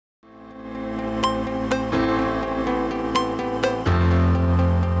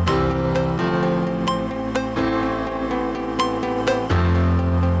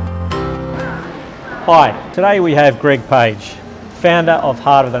Hi, today we have Greg Page, founder of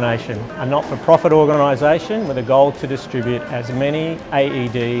Heart of the Nation, a not-for-profit organisation with a goal to distribute as many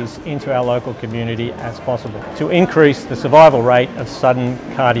AEDs into our local community as possible to increase the survival rate of sudden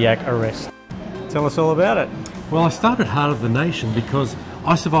cardiac arrest. Tell us all about it. Well, I started Heart of the Nation because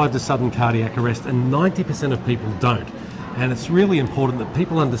I survived a sudden cardiac arrest and 90% of people don't. And it's really important that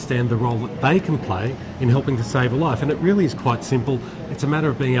people understand the role that they can play in helping to save a life. And it really is quite simple. It's a matter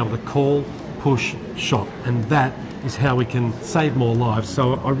of being able to call, push, shock, and that is how we can save more lives.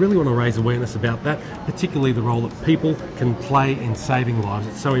 So I really want to raise awareness about that, particularly the role that people can play in saving lives.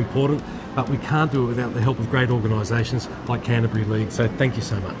 It's so important, but we can't do it without the help of great organisations like Canterbury League. So thank you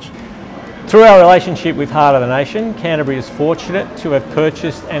so much. Through our relationship with Heart of the Nation, Canterbury is fortunate to have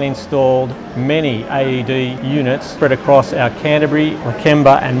purchased and installed many AED units spread across our Canterbury,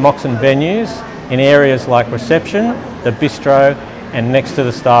 Lakemba and Moxon venues in areas like reception, the bistro and next to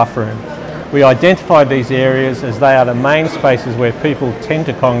the staff room. We identified these areas as they are the main spaces where people tend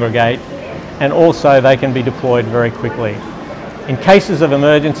to congregate, and also they can be deployed very quickly. In cases of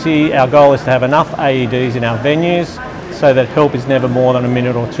emergency, our goal is to have enough AEDs in our venues so that help is never more than a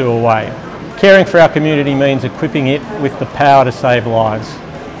minute or two away. Caring for our community means equipping it with the power to save lives.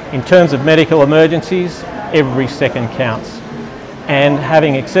 In terms of medical emergencies, every second counts. And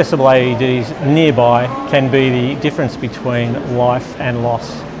having accessible AEDs nearby can be the difference between life and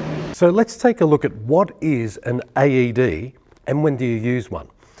loss. So let's take a look at what is an AED and when do you use one?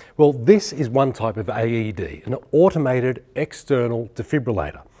 Well, this is one type of AED, an Automated External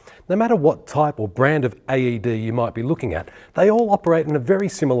Defibrillator. No matter what type or brand of AED you might be looking at, they all operate in a very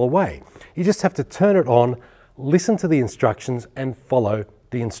similar way. You just have to turn it on, listen to the instructions and follow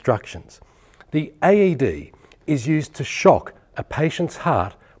the instructions. The AED is used to shock a patient's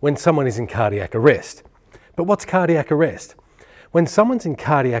heart when someone is in cardiac arrest. But what's cardiac arrest? When someone's in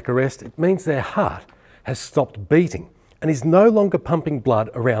cardiac arrest, it means their heart has stopped beating and is no longer pumping blood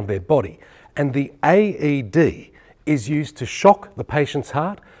around their body. And the AED is used to shock the patient's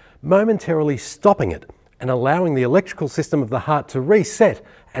heart, momentarily stopping it and allowing the electrical system of the heart to reset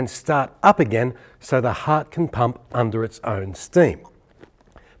and start up again so the heart can pump under its own steam.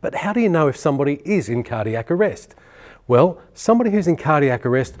 But how do you know if somebody is in cardiac arrest? Well, somebody who's in cardiac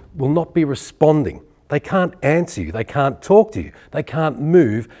arrest will not be responding. They can't answer you, they can't talk to you, they can't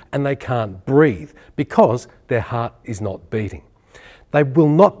move and they can't breathe because their heart is not beating. They will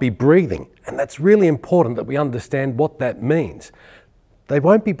not be breathing, and that's really important that we understand what that means. They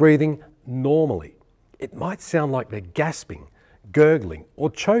won't be breathing normally. It might sound like they're gasping, gurgling or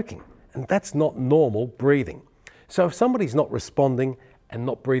choking, and that's not normal breathing. So if somebody's not responding and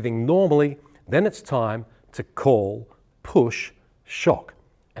not breathing normally, then it's time to call, push, shock,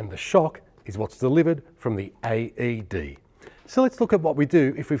 and the shock is what's delivered from the AED. So let's look at what we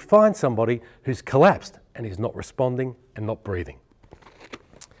do if we find somebody who's collapsed and is not responding and not breathing.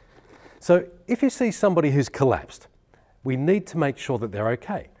 So if you see somebody who's collapsed, we need to make sure that they're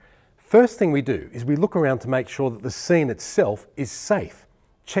okay. First thing we do is we look around to make sure that the scene itself is safe.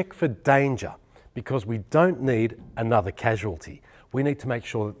 Check for danger, because we don't need another casualty. We need to make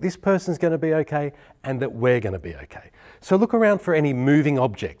sure that this person's going to be okay and that we're going to be okay. So look around for any moving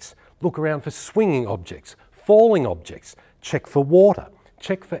objects. Look around for swinging objects, falling objects. Check for water.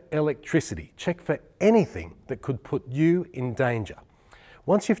 Check for electricity. Check for anything that could put you in danger.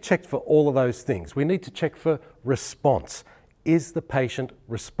 Once you've checked for all of those things, we need to check for response. Is the patient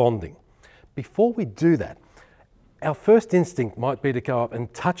responding? Before we do that, our first instinct might be to go up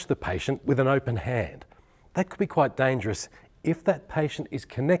and touch the patient with an open hand. That could be quite dangerous if that patient is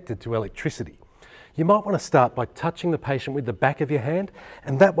connected to electricity. You might want to start by touching the patient with the back of your hand,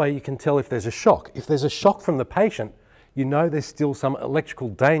 and that way you can tell if there's a shock. If there's a shock from the patient, you know there's still some electrical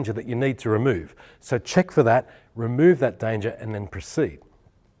danger that you need to remove. So check for that, remove that danger, and then proceed.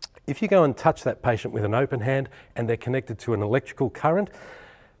 If you go and touch that patient with an open hand and they're connected to an electrical current,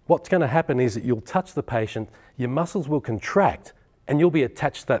 what's going to happen is that you'll touch the patient, your muscles will contract, and you'll be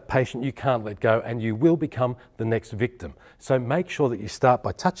attached to that patient. You can't let go and you will become the next victim. So make sure that you start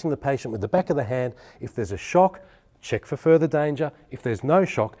by touching the patient with the back of the hand. If there's a shock, check for further danger. If there's no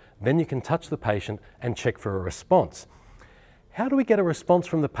shock, then you can touch the patient and check for a response. How do we get a response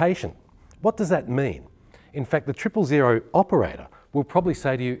from the patient? What does that mean? In fact, the 000 operator will probably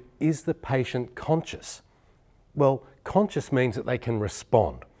say to you, is the patient conscious? Well, conscious means that they can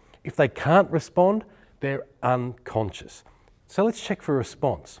respond. If they can't respond, they're unconscious. So let's check for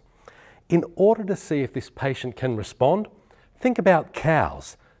response. In order to see if this patient can respond, think about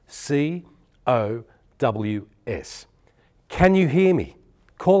C.O.W.S. C.O.W.S. Can you hear me?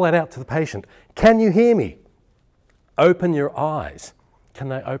 Call that out to the patient. Can you hear me? Open your eyes. Can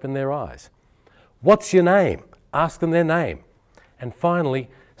they open their eyes? What's your name? Ask them their name. And finally,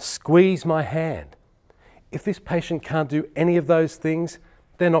 squeeze my hand. If this patient can't do any of those things,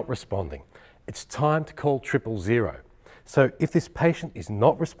 they're not responding. It's time to call 000. So if this patient is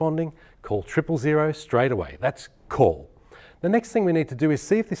not responding, call 000 straight away. That's call. The next thing we need to do is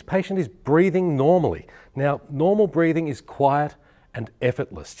see if this patient is breathing normally. Now, normal breathing is quiet and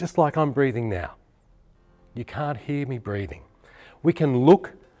effortless, just like I'm breathing now. You can't hear me breathing. We can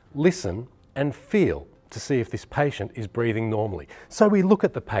look, listen, and feel to see if this patient is breathing normally. So we look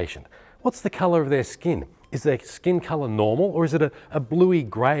at the patient. What's the colour of their skin? Is their skin colour normal, or is it a bluey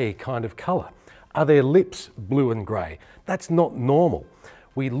grey kind of colour? Are their lips blue and grey? That's not normal.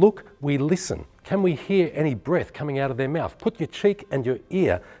 We look, we listen. Can we hear any breath coming out of their mouth? Put your cheek and your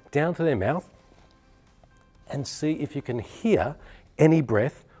ear down to their mouth and see if you can hear any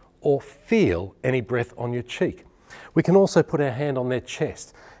breath or feel any breath on your cheek. We can also put our hand on their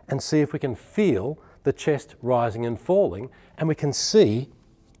chest and see if we can feel the chest rising and falling, and we can see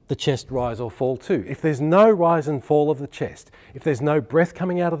the chest rise or fall too. If there's no rise and fall of the chest, if there's no breath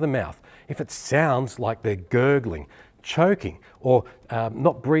coming out of the mouth, if it sounds like they're gurgling, choking, or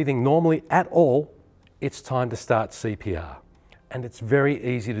not breathing normally at all, it's time to start CPR. And it's very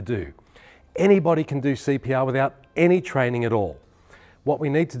easy to do. Anybody can do CPR without any training at all. What we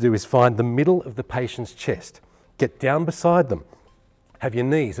need to do is find the middle of the patient's chest, get down beside them, have your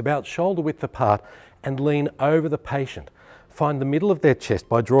knees about shoulder width apart and lean over the patient. Find the middle of their chest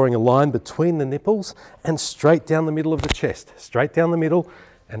by drawing a line between the nipples and straight down the middle of the chest, straight down the middle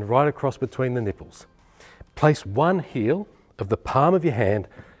and right across between the nipples. Place one heel of the palm of your hand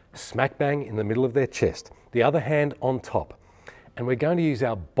smack bang in the middle of their chest, the other hand on top. And we're going to use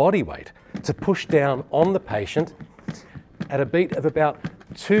our body weight to push down on the patient at a beat of about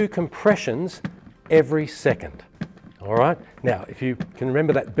 2 compressions every second. All right, now if you can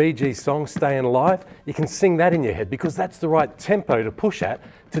remember that Bee Gees song, Staying Alive, you can sing that in your head because that's the right tempo to push at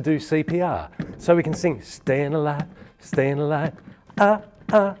to do CPR. So we can sing, staying alive, staying alive,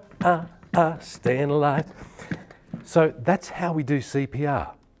 staying alive. So that's how we do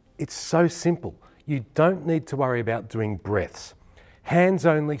CPR. It's so simple. You don't need to worry about doing breaths. Hands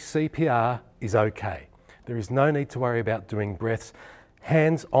only CPR is okay. There is no need to worry about doing breaths.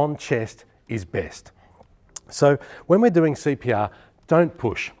 Hands on chest is best. So when we're doing CPR, don't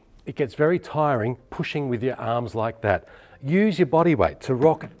push. It gets very tiring pushing with your arms like that. Use your body weight to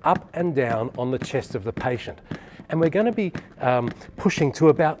rock up and down on the chest of the patient. And we're going to be pushing to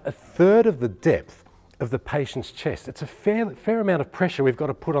about 1/3 of the depth of the patient's chest. It's a fair amount of pressure we've got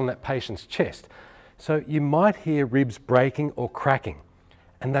to put on that patient's chest. So you might hear ribs breaking or cracking,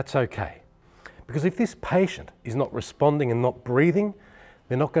 and that's okay. Because if this patient is not responding and not breathing,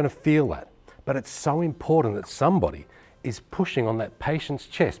 they're not going to feel that. But it's so important that somebody is pushing on that patient's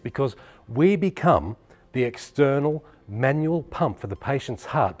chest, because we become the external manual pump for the patient's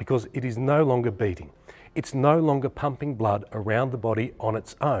heart, because it is no longer beating. It's no longer pumping blood around the body on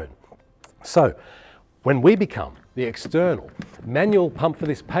its own. So when we become the external manual pump for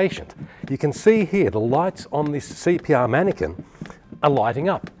this patient, you can see here the lights on this CPR mannequin are lighting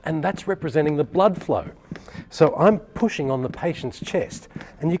up, and that's representing the blood flow. So I'm pushing on the patient's chest,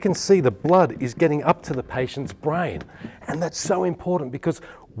 and you can see the blood is getting up to the patient's brain. And that's so important, because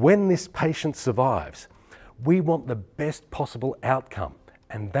when this patient survives, we want the best possible outcome.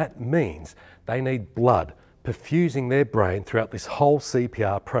 And that means they need blood perfusing their brain throughout this whole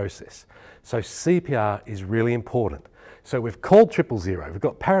CPR process. So CPR is really important. So we've called 000, we've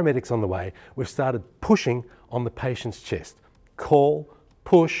got paramedics on the way, we've started pushing on the patient's chest. Call,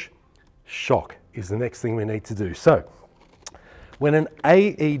 push, shock is the next thing we need to do. So when an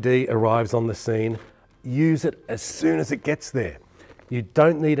AED arrives on the scene, use it as soon as it gets there. You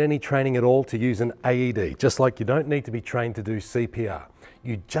don't need any training at all to use an AED, just like you don't need to be trained to do CPR.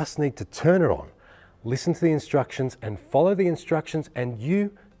 You just need to turn it on, listen to the instructions and follow the instructions, and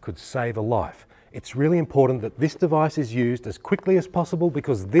you could save a life. It's really important that this device is used as quickly as possible,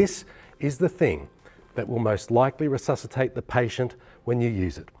 because this is the thing that will most likely resuscitate the patient when you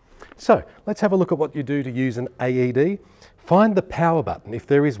use it. So let's have a look at what you do to use an AED. Find the power button if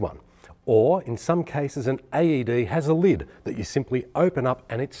there is one, or in some cases an AED has a lid that you simply open up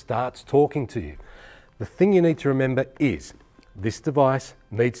and it starts talking to you. The thing you need to remember is this device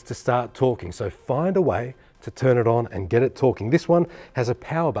needs to start talking, so find a way to turn it on and get it talking. This one has a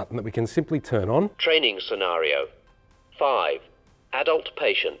power button that we can simply turn on. Training scenario 5. Adult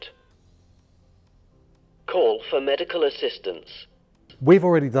patient. Call for medical assistance. We've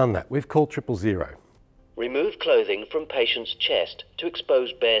already done that. We've called 000. Remove clothing from patient's chest to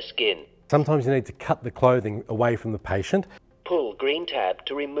expose bare skin. Sometimes you need to cut the clothing away from the patient. Pull green tab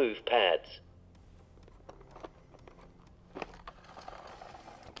to remove pads.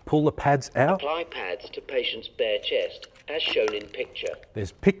 pull the pads out. Apply pads to patient's bare chest, as shown in picture.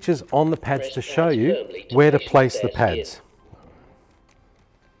 There's pictures on the pads Press to show pads you firmly to where to patient's place the bare skin. pads.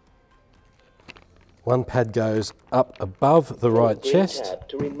 One pad goes up above the right Green chest. tab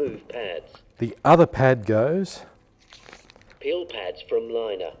to remove pads. The other pad goes Peel pads from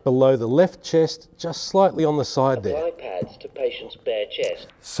liner. below the left chest, just slightly on the side there. Apply pads to patient's bare chest.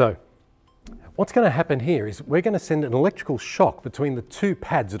 So, what's going to happen here is we're going to send an electrical shock between the two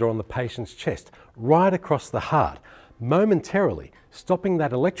pads that are on the patient's chest, right across the heart, momentarily stopping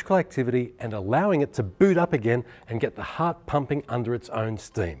that electrical activity and allowing it to boot up again and get the heart pumping under its own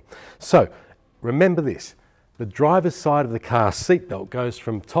steam. So, remember this, the driver's side of the car seatbelt goes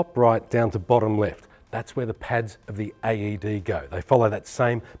from top right down to bottom left. That's where the pads of the AED go. They follow that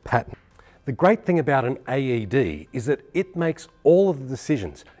same pattern. The great thing about an AED is that it makes all of the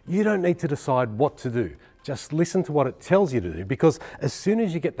decisions. You don't need to decide what to do. Just listen to what it tells you to do, because as soon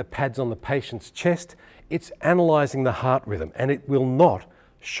as you get the pads on the patient's chest, it's analysing the heart rhythm, and it will not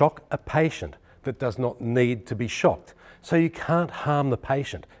shock a patient that does not need to be shocked. So you can't harm the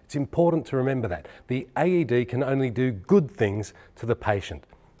patient. It's important to remember that. The AED can only do good things to the patient.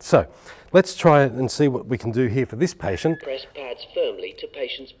 So let's try it and see what we can do here for this patient. Press pads firmly to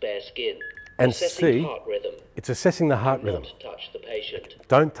patient's bare skin. And Assessing see, heart rhythm. it's assessing the heart Do rhythm. not touch the patient.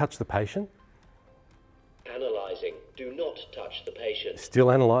 Don't touch the patient. Analyzing. Do not touch the patient.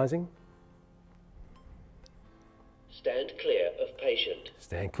 Still analysing. Stand clear of patient.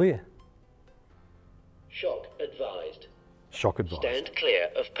 Stand clear. Shock advised. Shock advised. Stand clear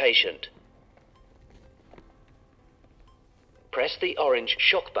of patient. Press the orange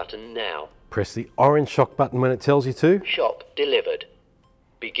shock button now. Press the orange shock button when it tells you to. Shock delivered.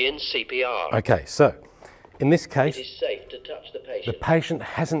 Begin CPR. Okay, so in this It case, is safe to touch the the patient. patient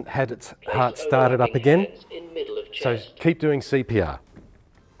hasn't had its Place heart started up overlapping again, hands in middle of so chest. keep doing CPR.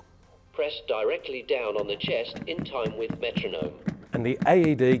 Press directly down on the chest in time with metronome. And the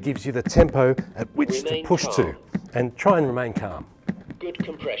AED gives you the tempo at which Remain to push calm. to, and try and remain calm. Good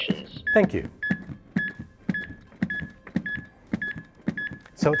compressions. Thank you.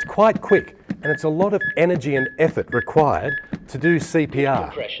 So it's quite quick, and it's a lot of energy and effort required to do CPR,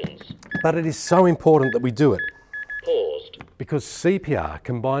 Compressions. but it is so important that we do it, Paused. because CPR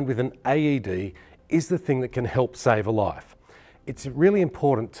combined with an AED is the thing that can help save a life. It's really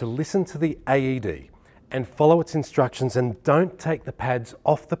important to listen to the AED and follow its instructions, and don't take the pads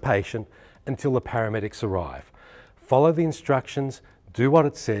off the patient until the paramedics arrive. Follow the instructions, do what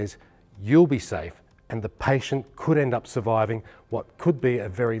it says, you'll be safe, and the patient could end up surviving what could be a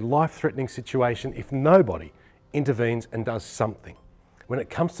very life-threatening situation if nobody intervenes and does something. When it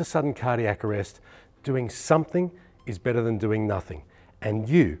comes to sudden cardiac arrest, doing something is better than doing nothing, and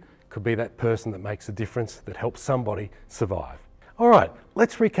you could be that person that makes a difference, that helps somebody survive. All right,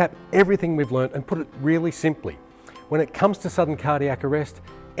 let's recap everything we've learned and put it really simply. When it comes to sudden cardiac arrest,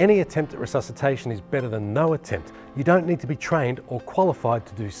 any attempt at resuscitation is better than no attempt. You don't need to be trained or qualified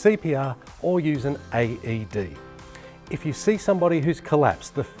to do CPR or use an AED. If you see somebody who's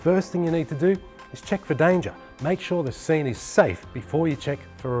collapsed, the first thing you need to do is check for danger. Make sure the scene is safe before you check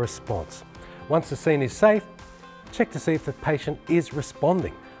for a response. Once the scene is safe, check to see if the patient is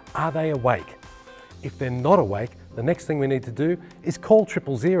responding. Are they awake? If they're not awake, the next thing we need to do is call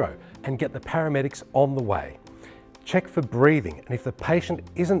 000 and get the paramedics on the way. Check for breathing, and if the patient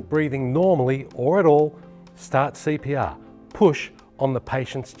isn't breathing normally or at all, start CPR. Push on the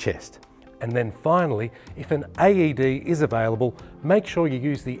patient's chest. And then finally, if an AED is available, make sure you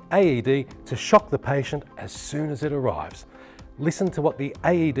use the AED to shock the patient as soon as it arrives. Listen to what the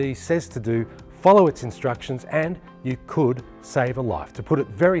AED says to do, follow its instructions, and you could save a life. To put it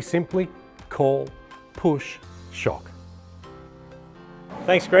very simply, call, push, shock.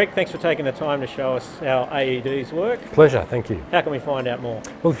 Thanks, Greg. Thanks for taking the time to show us how AEDs work. Pleasure, thank you. How can we find out more?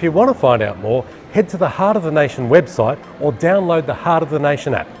 Well, if you want to find out more, head to the Heart of the Nation website or download the Heart of the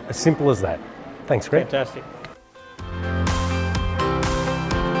Nation app. As simple as that. Thanks, Greg. Fantastic.